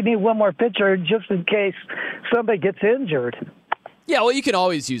still think we need one more pitcher just in case somebody gets injured. Yeah, well, you can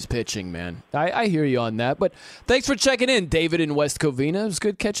always use pitching, man. I hear you on that. But thanks for checking in, David in West Covina. It was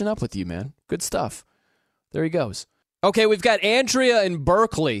good catching up with you, man. Good stuff. There he goes. Okay, we've got Andrea in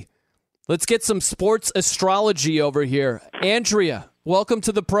Berkeley. Let's get some sports astrology over here. Andrea, welcome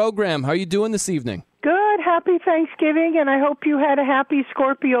to the program. How are you doing this evening? Good. Happy Thanksgiving, and I hope you had a happy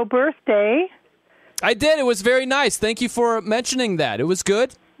Scorpio birthday. I did. It was very nice. Thank you for mentioning that. It was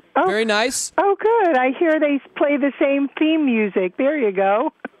good. Oh, very nice. Oh, good. I hear they play the same theme music. There you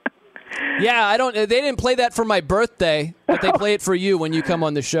go. Yeah, they didn't play that for my birthday, but they play it for you when you come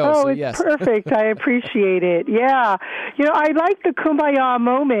on the show. Oh, so it's yes. Perfect. I appreciate it. Yeah. You know, I like the Kumbaya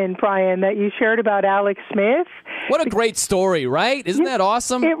moment, Brian, that you shared about Alex Smith. What a great story, right? Isn't that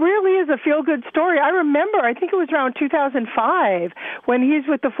awesome? It really is a feel-good story. I remember, I think it was around 2005 when he's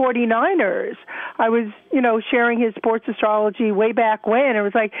with the 49ers. I was, sharing his sports astrology way back when. It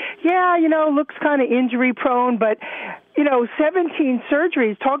was like, yeah, looks kind of injury-prone, but 17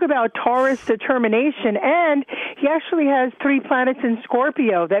 surgeries. Talk about Taurus determination. And he actually has 3 planets in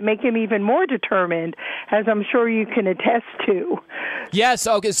Scorpio that make him even more determined, as I'm sure you can attest to. Yes.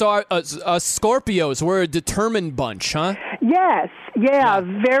 Okay. So Scorpios, we're a determined bunch, huh? Yes. Yeah.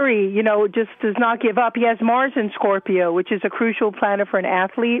 Very, just does not give up. He has Mars in Scorpio, which is a crucial planet for an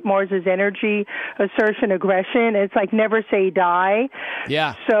athlete. Mars is energy, assertion, aggression. It's like never say die.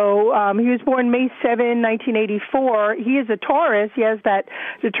 Yeah. So he was born May 7, 1984. He is a Taurus. He has that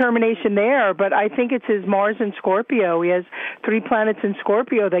determination there, but I think it's his Mars in Scorpio. He has 3 planets in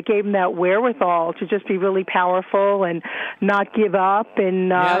Scorpio that gave him that wherewithal to just be really powerful and not give up.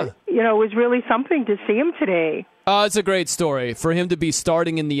 And, it was really something to see him today. It's a great story. For him to be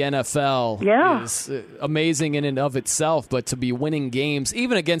starting in the NFL is amazing in and of itself, but to be winning games,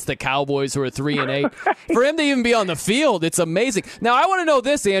 even against the Cowboys who are 3-8, for him to even be on the field, it's amazing. Now, I want to know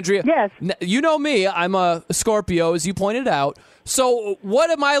this, Andrea. Yes. You know me. I'm a Scorpio, as you pointed out. So what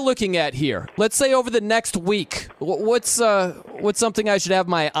am I looking at here? Let's say over the next week. What's something I should have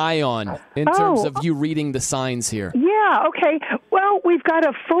my eye on in terms of you reading the signs here? Yeah, okay. Well, we've got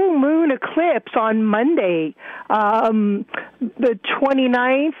a full moon eclipse on Monday, the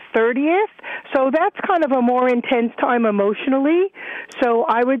 29th, 30th. So that's kind of a more intense time emotionally. So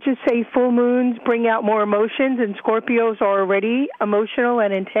I would just say full moons bring out more emotions, and Scorpios are already emotional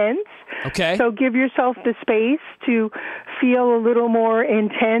and intense. Okay. So give yourself the space to feel a little more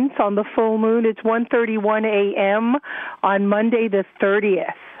intense on the full moon. It's 1:31 a.m. on Monday the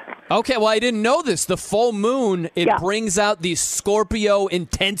 30th. Okay, well, I didn't know this. The full moon, it brings out the Scorpio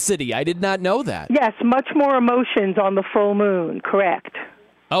intensity. I did not know that. Yes, much more emotions on the full moon, correct.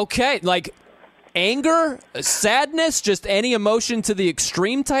 Okay, like anger, sadness, just any emotion to the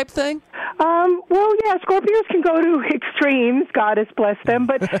extreme type thing? Well, yeah, Scorpios can go to extremes, goddess bless them,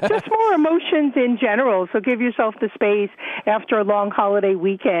 but just more emotions in general. So give yourself the space after a long holiday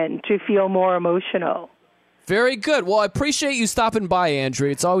weekend to feel more emotional. Very good. Well, I appreciate you stopping by,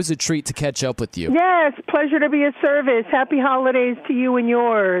 Andrea. It's always a treat to catch up with you. Yes, pleasure to be of service. Happy holidays to you and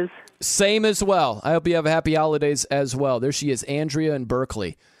yours. Same as well. I hope you have happy holidays as well. There she is, Andrea in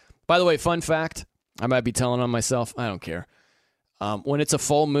Berkeley. By the way, fun fact, I might be telling on myself. I don't care. When it's a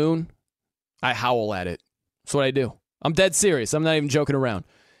full moon, I howl at it. That's what I do. I'm dead serious. I'm not even joking around.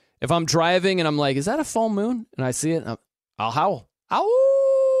 If I'm driving and I'm like, is that a full moon? And I see it, I'll howl.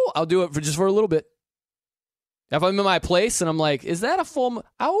 Ow! I'll do it for a little bit. If I'm in my place and I'm like, is that a full moon?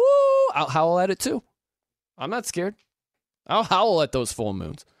 Ow! I'll howl at it too. I'm not scared. I'll howl at those full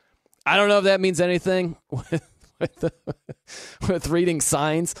moons. I don't know if that means anything with reading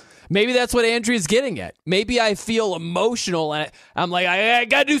signs. Maybe that's what Andrea's getting at. Maybe I feel emotional and I'm like, I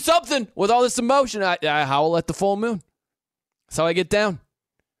got to do something with all this emotion. I howl at the full moon. That's how I get down.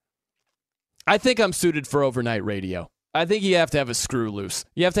 I think I'm suited for overnight radio. I think you have to have a screw loose.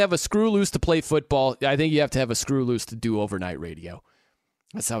 You have to have a screw loose to play football. I think you have to have a screw loose to do overnight radio.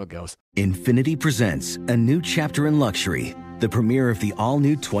 That's how it goes. Infinity presents a new chapter in luxury, the premiere of the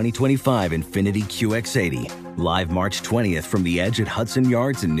all-new 2025 Infinity QX80, live March 20th from the Edge at Hudson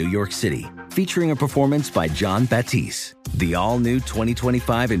Yards in New York City, featuring a performance by John Batiste. The all-new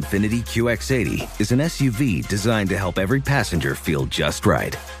 2025 Infinity QX80 is an SUV designed to help every passenger feel just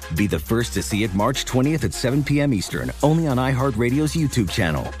right. Be the first to see it March 20th at 7 p.m. Eastern, only on iHeartRadio's YouTube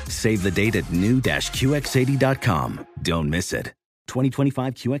channel. Save the date at new-QX80.com. Don't miss it.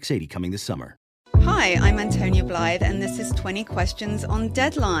 2025 QX80 coming this summer. Hi, I'm Antonia Blythe, and this is 20 Questions on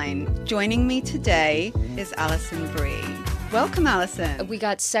Deadline. Joining me today is Alison Brie. Welcome, Alison. We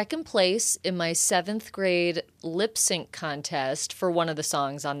got second place in my 7th grade lip sync contest for one of the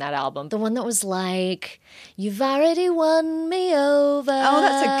songs on that album. The one that was like, you've already won me over. Oh,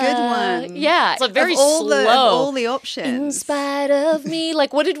 that's a good one. Yeah. It's like very slow. Of all the options. In spite of me.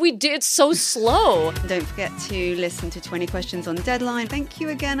 Like, what did we do? It's so slow. Don't forget to listen to 20 Questions on Deadline. Thank you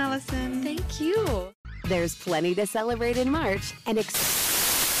again, Alison. Thank you. There's plenty to celebrate in March and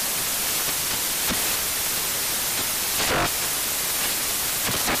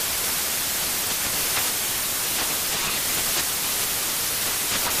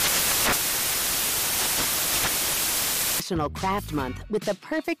Craft Month with the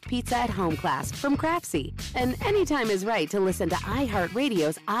perfect pizza at home class from Craftsy. And anytime is right to listen to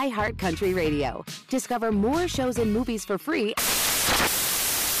iHeartRadio's iHeart Country Radio. Discover more shows and movies for free.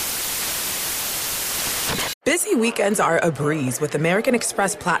 Busy weekends are a breeze with American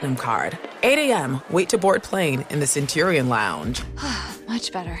Express Platinum Card. 8 a.m., wait to board plane in the Centurion Lounge.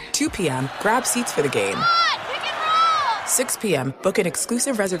 Much better. 2 p.m., grab seats for the game. 6 p.m., book an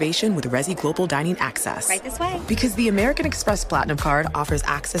exclusive reservation with Resi Global Dining Access. Right this way. Because the American Express Platinum Card offers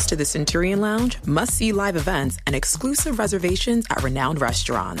access to the Centurion Lounge, must-see live events, and exclusive reservations at renowned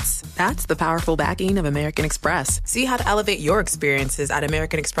restaurants. That's the powerful backing of American Express. See how to elevate your experiences at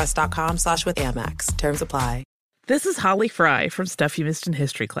americanexpress.com/withAmex. Terms apply. This is Holly Fry from Stuff You Missed in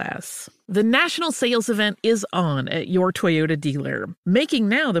History Class. The national sales event is on at your Toyota dealer, making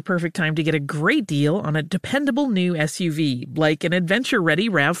now the perfect time to get a great deal on a dependable new SUV, like an adventure-ready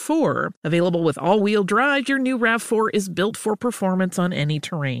RAV4. Available with all-wheel drive, your new RAV4 is built for performance on any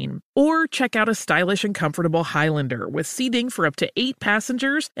terrain. Or check out a stylish and comfortable Highlander with seating for up to 8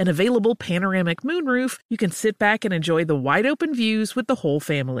 passengers and available panoramic moonroof. You can sit back and enjoy the wide-open views with the whole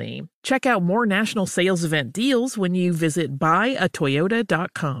family. Check out more national sales event deals when you visit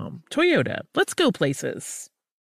buyatoyota.com. Toyota, let's go places.